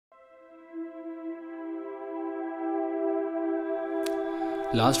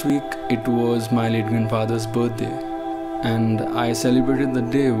Last week it was my late grandfather's birthday, and I celebrated the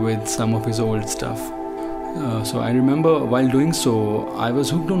day with some of his old stuff. So I remember while doing so, I was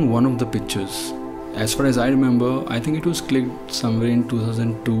hooked on one of the pictures. As far as I remember, I think it was clicked somewhere in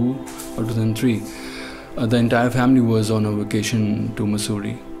 2002 or 2003. The entire family was on a vacation to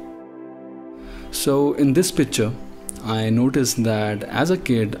Missouri. So in this picture, I noticed that as a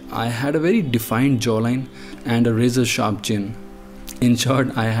kid, I had a very defined jawline and a razor sharp chin. In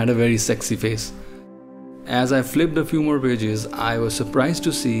short, I had a very sexy face. As I flipped a few more pages, I was surprised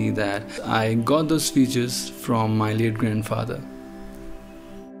to see that I got those features from my late grandfather.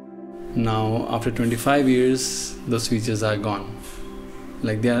 Now, after 25 years, those features are gone.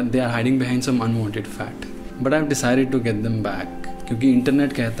 Like they are hiding behind some unwanted fat. But I've decided to get them back because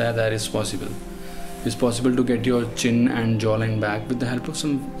internet कहता है that is possible. It's possible to get your chin and jawline back with the help of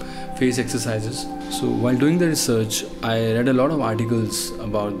some face exercises. So while doing the research, I read a lot of articles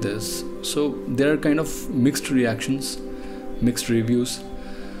about this. So there are kind of mixed reactions, mixed reviews.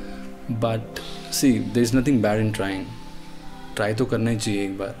 But see, there's nothing bad in trying. Try to करना ही चाहिए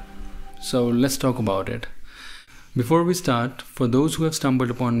एक बार. So let's talk about it. Before we start, for those who have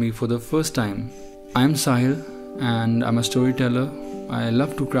stumbled upon me for the first time, I'm Sahil and I'm a storyteller. I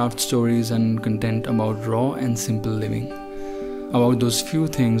love to craft stories and content about raw and simple living, about those few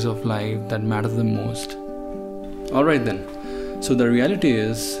things of life that matter the most. Alright then, so the reality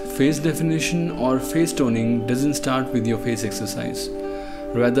is, face definition or face toning doesn't start with your face exercise.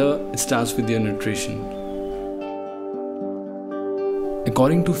 Rather, it starts with your nutrition.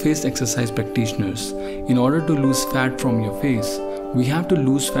 According to face exercise practitioners, in order to lose fat from your face, we have to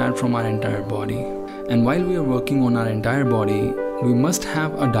lose fat from our entire body. And while we are working on our entire body, we must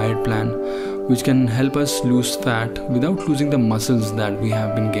have a diet plan which can help us lose fat without losing the muscles that we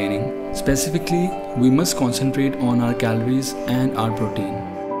have been gaining. Specifically, we must concentrate on our calories and our protein.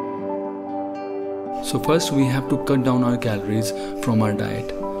 So first we have to cut down our calories from our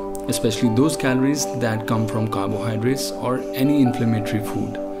diet, especially those calories that come from carbohydrates or any inflammatory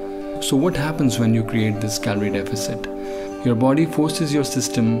food. So what happens when you create this calorie deficit? Your body forces your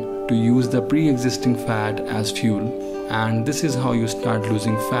system to use the pre-existing fat as fuel, and this is how you start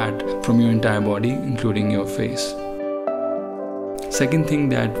losing fat from your entire body, including your face. Second thing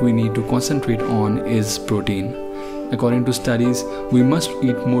that we need to concentrate on is protein. According to studies, we must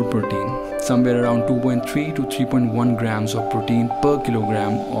eat more protein, somewhere around 2.3 to 3.1 grams of protein per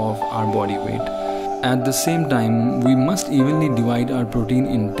kilogram of our body weight. At the same time, we must evenly divide our protein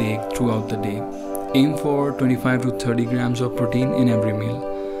intake throughout the day. Aim for 25 to 30 grams of protein in every meal.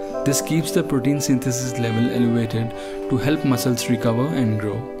 This keeps the protein synthesis level elevated to help muscles recover and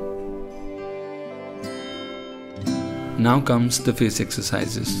grow. Now comes the face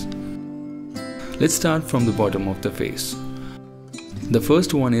exercises. Let's start from the bottom of the face. The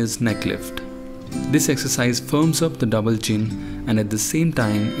first one is neck lift. This exercise firms up the double chin and at the same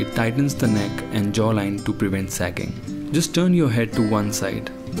time it tightens the neck and jawline to prevent sagging. Just turn your head to one side,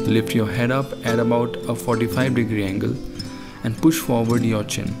 lift your head up at about a 45-degree angle and push forward your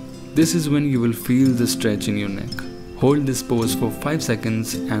chin. This is when you will feel the stretch in your neck. Hold this pose for 5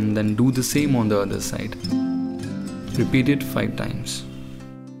 seconds and then do the same on the other side. Repeat it 5 times.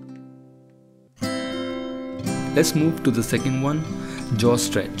 Let's move to the second one, jaw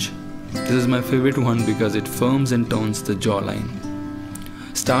stretch. This is my favorite one because it firms and tones the jawline.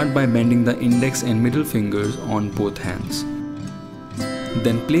 Start by bending the index and middle fingers on both hands.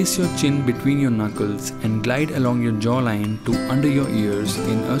 Then place your chin between your knuckles and glide along your jawline to under your ears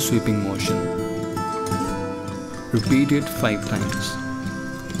in a sweeping motion. Repeat it 5 times.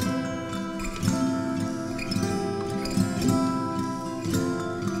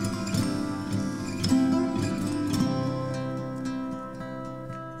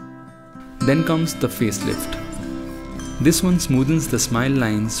 Then comes the facelift. This one smoothens the smile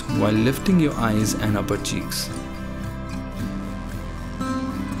lines while lifting your eyes and upper cheeks.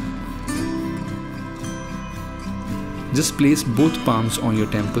 Just place both palms on your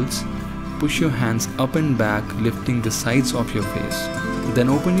temples, push your hands up and back lifting the sides of your face. Then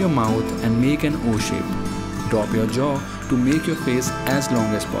open your mouth and make an O shape. Drop your jaw to make your face as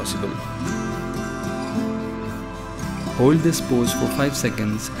long as possible. Hold this pose for 5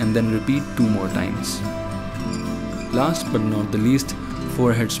 seconds and then repeat 2 more times. Last but not the least,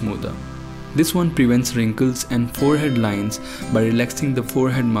 forehead smoother. This one prevents wrinkles and forehead lines by relaxing the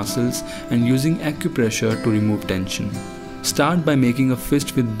forehead muscles and using acupressure to remove tension. Start by making a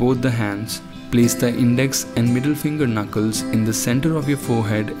fist with both the hands. Place the index and middle finger knuckles in the center of your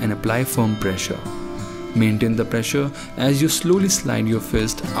forehead and apply firm pressure. Maintain the pressure as you slowly slide your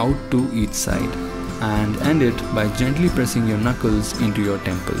fist out to each side. and end it by gently pressing your knuckles into your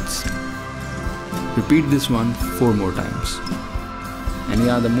temples. Repeat this one 4 more times. And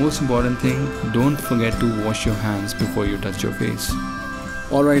yeah, the most important thing, don't forget to wash your hands before you touch your face.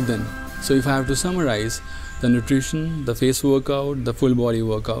 Alright then, so if I have to summarize, the nutrition, the face workout, the full body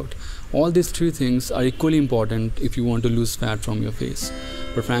workout, all these 3 things are equally important if you want to lose fat from your face.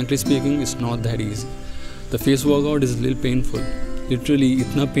 But frankly speaking, it's not that easy. The face workout is a little painful. Literally,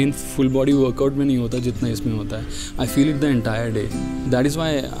 इतना pen full body workout में नहीं होता जितना इसमें होता है. I feel it the entire day. That is why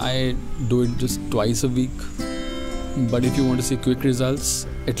I do it just twice a week. But if you want to see quick results,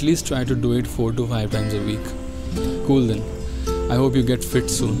 at least try to do it 4 to 5 times a week. Cool then. I hope you get fit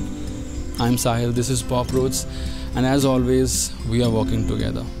soon. I'm Sahil, this is Pop Roads, and as always, we are walking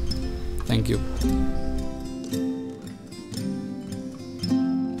together. Thank you.